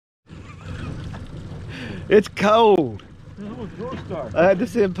It's cold. That was your start. I had to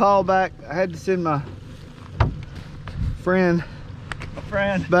send Paul back. I had to send my friend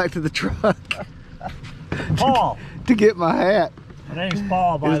back to the truck. Paul. to get my hat. My name's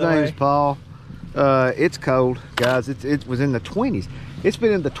Paul, by the way. His name's Paul. It's cold, guys. It was in the 20s. It's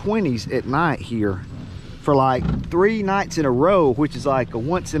been in the 20s at night here for like 3 nights in a row, which is like a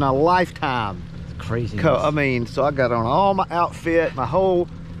once in a lifetime. Crazy. I mean, so I got on all my outfit, my whole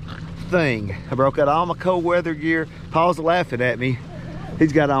thing. I broke out all my cold weather gear. Paul's laughing at me.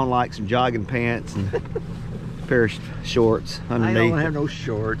 He's got on like some jogging pants and a pair of shorts underneath. I don't have no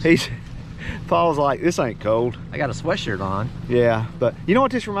shorts. Paul's like, this ain't cold. I got a sweatshirt on. Yeah, but you know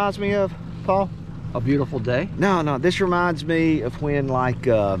what this reminds me of, Paul? A beautiful day? No, this reminds me of when like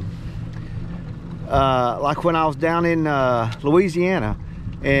when I was down in Louisiana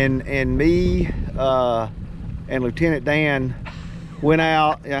and me and Lieutenant Dan went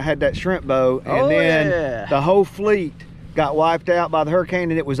out. I had that shrimp boat, and then the whole fleet got wiped out by the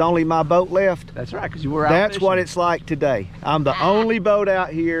hurricane, and it was only my boat left. That's right, because you were out That's fishing. what it's like today. I'm the only boat out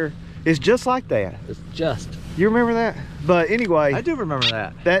here. It's just like that. It's just. You remember that? But anyway, I do remember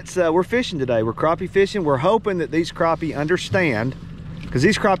that. That's we're fishing today. We're crappie fishing. We're hoping that these crappie understand, because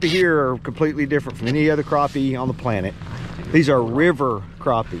these crappie here are completely different from any other crappie on the planet. These are river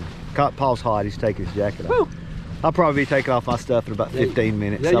crappie. Paul's hot. He's taking his jacket off. Woo. I'll probably be taking off my stuff in about 15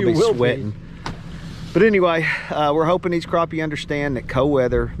 minutes. I'll be sweating. But anyway, we're hoping these crappie understand that cold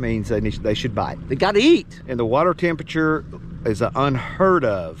weather means they should bite. They got to eat. And the water temperature is unheard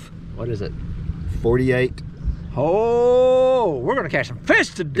of. What is it? 48. Oh, we're going to catch some fish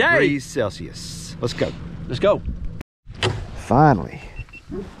today. Degrees Celsius. Let's go. Let's go. Finally.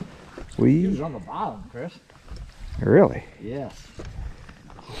 He was on the bottom, Chris. Really? Yes.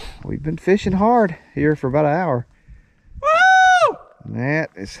 We've been fishing hard here for about an hour. Woo! And that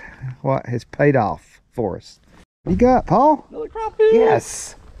is what has paid off for us. What you got, Paul? Another crappie.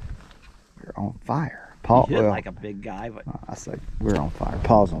 Yes. We're on fire. Paul, He hit like a big guy, but I say we're on fire.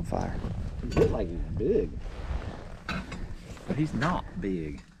 Paul's on fire. he hit like he's big. But he's not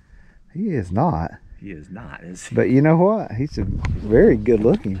big. He is not. He is not, is he? But you know what? He's very good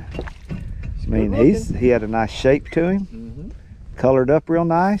looking. I mean, he had a nice shape to him. Mm-hmm. Colored up real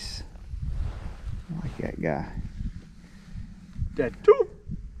nice. I like that guy. That too.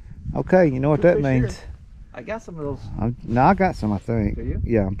 Okay, you know what that means. Here. I got some of those. No, I got some, I think. Do you?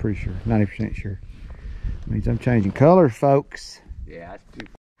 Yeah, I'm pretty sure. 90% sure. Means I'm changing colors, folks. Yeah, that's too.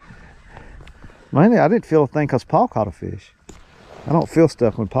 Mainly, I didn't feel a thing because Paul caught a fish. I don't feel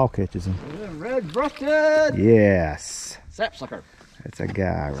stuff when Paul catches them. Red breasted. Yes. Sapsucker. That's a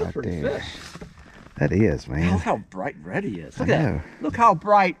guy That's right a pretty there. fish. That is, man. Look how bright red he is. Look I at know. that. Look how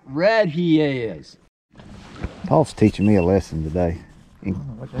bright red he is. Paul's teaching me a lesson today I don't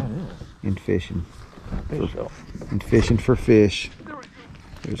know what that is. in fishing. Fish. In fishing for fish.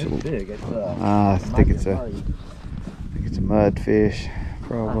 It's There's a, big. It's I think it's a mudfish, I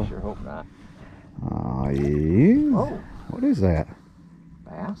probably. sure hope not. Oh, yeah. Oh, What is that?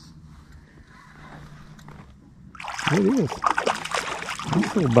 bass. It is.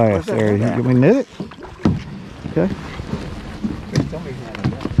 Nice little bass there. You want me to net it? Okay. Tell me he had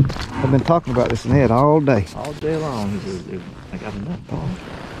enough. I've been talking about this net all day. All day long. He says, I got enough, Paul.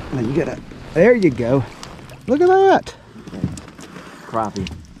 Now you gotta. There you go. Look at that. Crappie.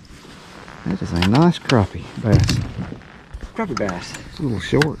 That is a nice crappie bass. Crappie bass. It's a little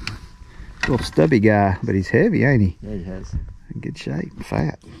short. A little stubby guy, but he's heavy, ain't he? Yeah, he has. In good shape,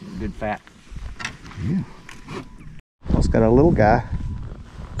 fat. Good fat. Yeah. Paul's got a little guy.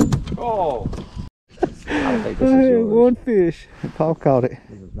 Oh! I think this I is had yours. one fish. And Paul caught it.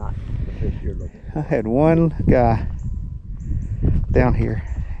 This is not the fish you're looking for. I had one guy down here.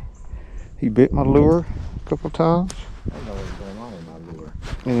 He bit my lure a couple times. I don't know what's going on in my lure.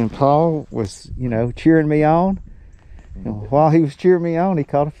 And then Paul was, you know, cheering me on. And while he was cheering me on, he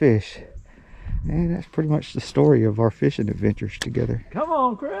caught a fish. And that's pretty much the story of our fishing adventures together. Come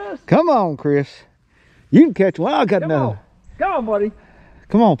on, Chris. Come on, Chris. You can catch one. I got Come another. on. Come on, buddy.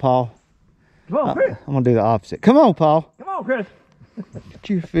 Come on, Paul. Come on, Chris. I'm going to do the opposite. Come on, Paul. Come on, Chris. Get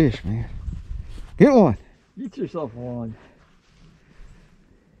you a fish, man. Get one. Get yourself one.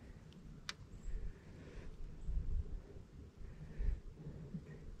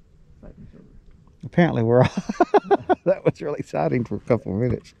 Apparently we're that was really exciting for a couple of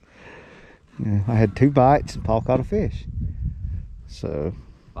minutes. Yeah, I had 2 bites and Paul caught a fish. So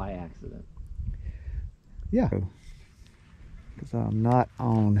By accident. yeah, because I'm not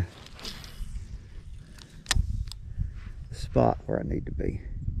on the spot where I need to be.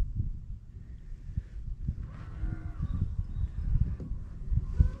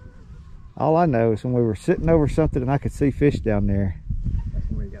 All I know is when we were sitting over something and I could see fish down there, That's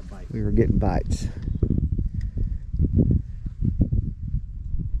where you got bites. we were getting bites.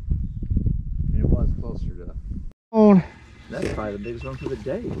 And it was closer to. On That's probably the biggest one for the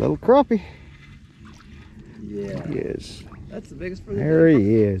day. little crappie. Yeah. Yes. That's the biggest for the There day.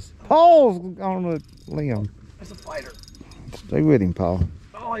 he is. Paul's on the limb. That's a fighter. Stay with him, Paul.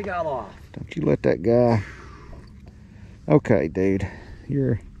 Oh, he got off. Don't you let that guy. Okay, dude.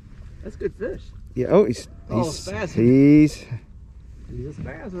 That's good fish. Yeah. Oh, he's spazzing. he's He's a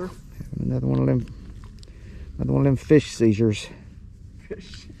spazzer. another one of them fish seizures.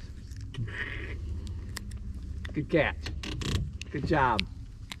 Fish. Good catch. Good job.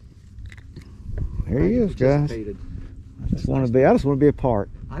 There he is, guys. Participated. I just want to be a part.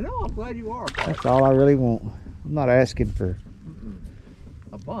 I know. I'm glad you are. That's all I really want. I'm not asking for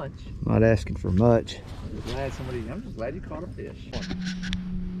A bunch. not asking for much. I'm just glad you caught a fish.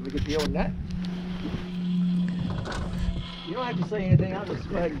 We get the old net. You don't have to say anything. I'll just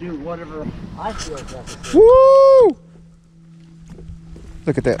go ahead and do whatever I feel like I have to say. Woo!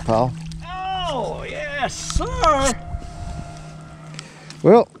 Look at that, Paul. Oh, yes, sir.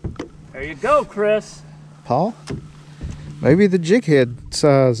 Well, There you go, Chris. Paul, maybe the jig head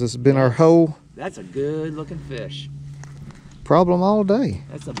size has been our whole That's a good looking fish. problem all day.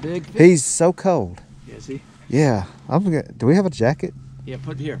 That's a big fish. He's so cold. Is he? Yeah. Do we have a jacket? Yeah,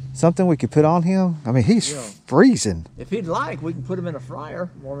 put here. Something we could put on him? I mean, he's Yeah. freezing. If he'd like, we can put him in a fryer,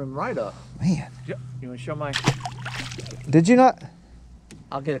 warm him right up. Man, You want to show my? did you not?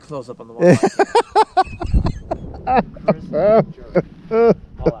 I'll get a close up on the wall. Chris is a jerk.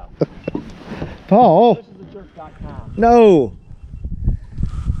 All out. Paul, ChrisIsAJerk.com. no.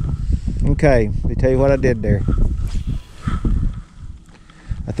 Okay, let me tell you what I did there.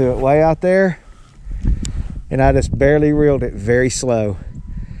 I threw it way out there, and I just barely reeled it very slow.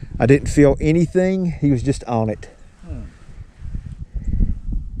 I didn't feel anything. He was just on it.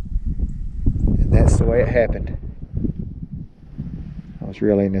 And that's the way it happened. I was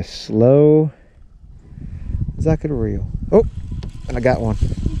reeling as slow as I could reel. Oh, and I got one.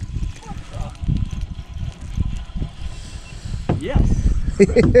 Yes.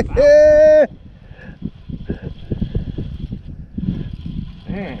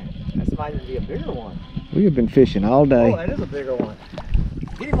 Man, that might even be a bigger one. We have been fishing all Oh, day. that is a bigger one.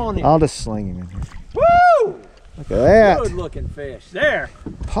 Get him on the. I'll just sling him in here. Woo! Look at that. Good looking fish. There.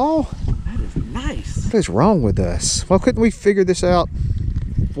 Paul, That is nice. what is wrong with us? Why couldn't we figure this out?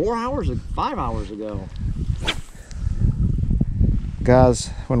 5 hours ago. Guys,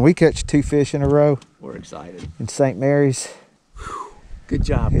 when we catch 2 fish in a row We're excited. in St. Mary's, Good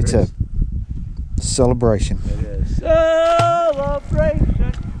job, it's Chris. a celebration. It is.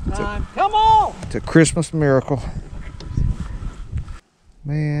 Celebration time. Come on! It's a Christmas miracle.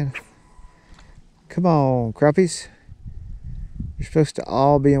 Man, come on, crappies. You're supposed to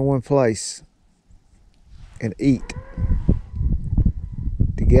all be in one place and eat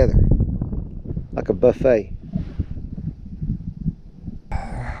together like a buffet.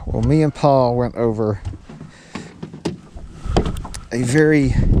 Well, me and Paul went over a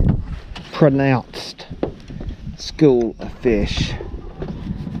very pronounced school of fish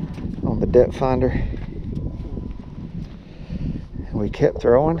on the depth finder, and we kept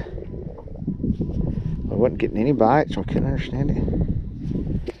throwing. We wasn't getting any bites. We couldn't understand it.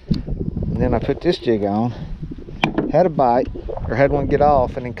 And then I put this jig on, had a bite, or had one get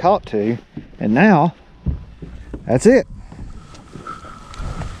off, and then caught 2, and now that's it.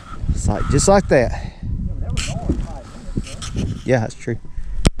 It's like just like that. Yeah, that's true.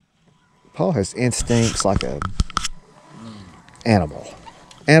 Paul has instincts like a animal.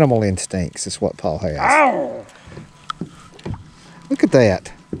 Animal instincts is what Paul has. Ow! Look at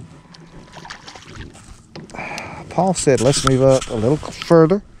that. Paul said, let's move up a little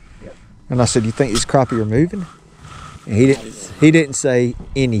further. Yep. And I said, you think these crappie are moving? And he didn't say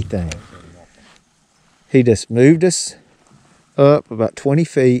anything. He just moved us up about 20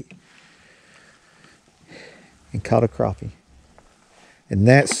 feet and caught a crappie. And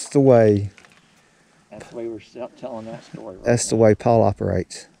that's the way we're telling that story. Right That's the now. way Paul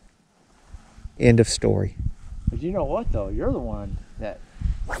operates. End of story. But you know what, though? You're the one that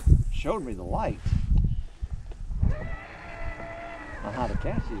showed me the light on how to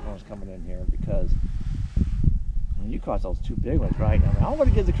catch these ones coming in here, because when you caught those 2 big ones, right? I mean, I want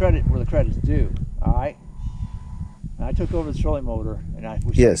to give the credit where the credit's due. All right. And I took over the trolling motor, and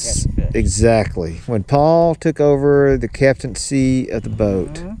we started Yes, catching fish. exactly. When Paul took over the captaincy of the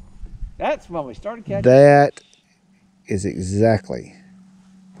boat, Mhm. That's when we started catching. that is exactly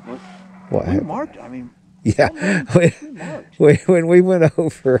what We happened. marked. I mean, Yeah. March. When we went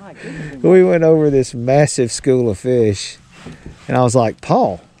over, My goodness, we went over this massive school of fish, and I was like,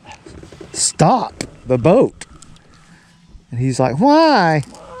 Paul, stop the boat. And he's like, why?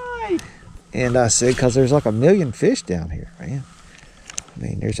 Why? And I said, because there's like 1 million fish down here, man. I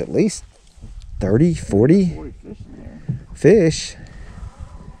mean, there's at least 30, 40 40 fish in there. fish.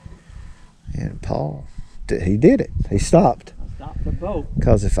 And Paul, he did it. He stopped. I stopped the boat.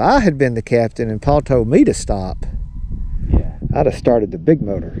 Because if I had been the captain and Paul told me to stop, Yeah. I'd have started the big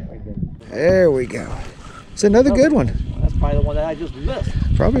motor. There we go. It's another good one. That's probably the one that I just missed.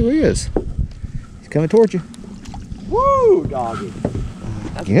 Probably is. He's coming towards you. Woo, doggy.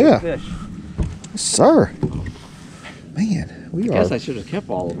 That's a Yeah. good fish. Yes, sir. Man, we I are. guess I should have kept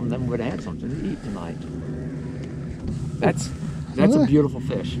all of them. Then we would have had something to eat tonight. That's a beautiful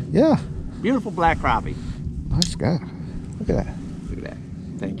fish. Yeah. Beautiful black crappie. Nice guy. Look at that. Look at that.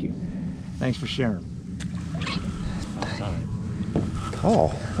 Thank you. Thanks for sharing.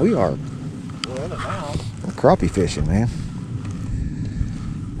 Paul, we are We're in it now. we're crappie fishing, man.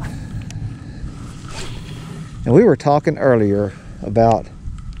 And we were talking earlier about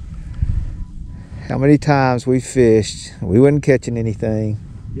how many times we fished and we wasn't catching anything.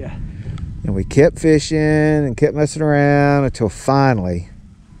 Yeah. And we kept fishing and kept messing around until finally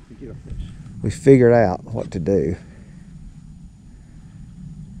To get a fish. we figured out what to do.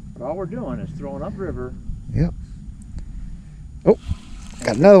 But all we're doing is throwing upriver.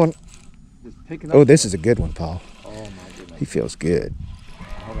 Got another one. Just picking up. Oh, this is a good one, Paul. Oh my goodness. He feels good.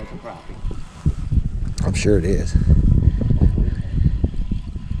 Oh, that's a crappie. I'm sure it is.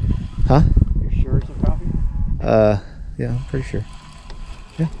 You're sure it's a crappie? Yeah, I'm pretty sure.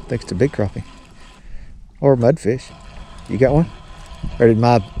 Yeah, I think it's a big crappie. Or a mudfish. You got one? Or did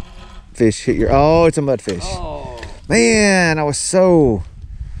my fish hit your... Oh, it's a mudfish. Oh, Man, I was so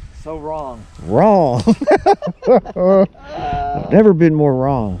so wrong. wrong. I've never been more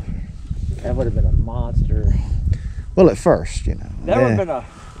wrong. That would have been a monster. Well, at first, you know. That would have been a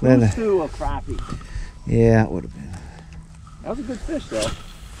then- who's-who of crappie. Yeah, it would have been. That was a good fish, though.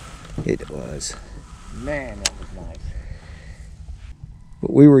 It was. Man, that was nice.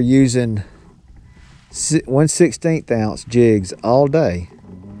 But we were using 1/16 ounce jigs all day.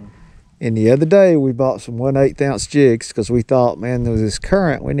 And the other day we bought some 1/8 ounce jigs because we thought, man, there was this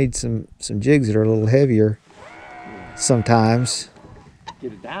current. We need some jigs that are a little heavier sometimes.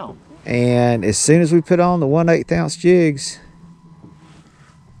 Get it down. And as soon as we put on the 1/8 ounce jigs,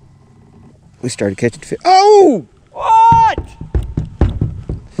 we started catching fish. Oh! What?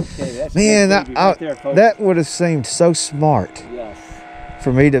 Okay, that's Man, that's baby right there, folks. that would have seemed so smart Yes.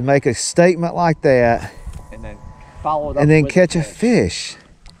 for me to make a statement like that And then follow it up and then with catch a fish. fish.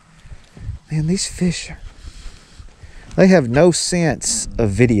 Man, these fish they have no sense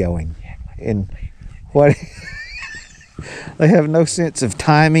of videoing. And what they have no sense of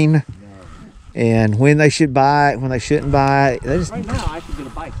timing and when they should bite, when they shouldn't bite. They just, Right now, I should get a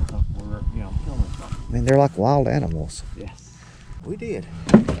bite to something where, I'm filming something. I mean, they're like wild animals. Yes. We did.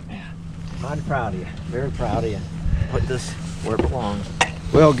 I'm proud of you. Very proud of you. Put this where it belongs.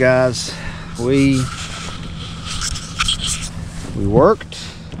 Well, guys, we worked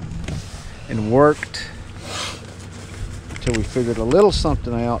and worked until we figured a little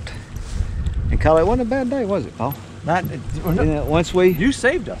something out. And Kyle, it wasn't a bad day, was it, Paul? Not. Once we You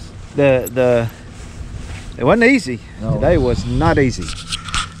saved us. it wasn't easy. No. Today was not easy.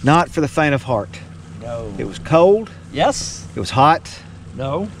 Not for the faint of heart. No. It was cold. Yes. It was hot.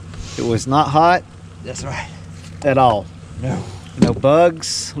 No. It was not hot That's right. at all. No. No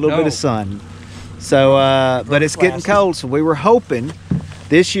bugs, a little bit No. of sun. So, but it's getting Glasses. cold, so we were hoping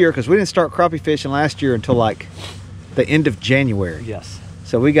this year, because we didn't start crappie fishing last year until like the end of January. Yes.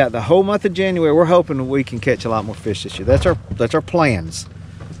 So we got the whole month of January. We're hoping we can catch a lot more fish this year. That's our plans.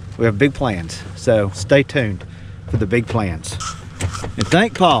 We have big plans. So stay tuned for the big plans. And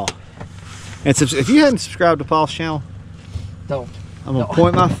thank Paul. And if you hadn't subscribed to Paul's channel, Don't. I'm gonna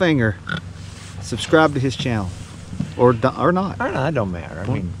point my finger. Subscribe to his channel, or not. I don't know. It don't matter.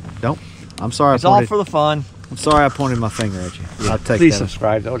 I mean, Don't. I'm sorry. it's all for the fun. I'm sorry I pointed my finger at you. I'll take Please that.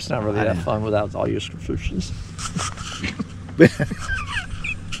 subscribe, though. It's not really I that know. fun without all your subscriptions.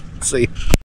 See.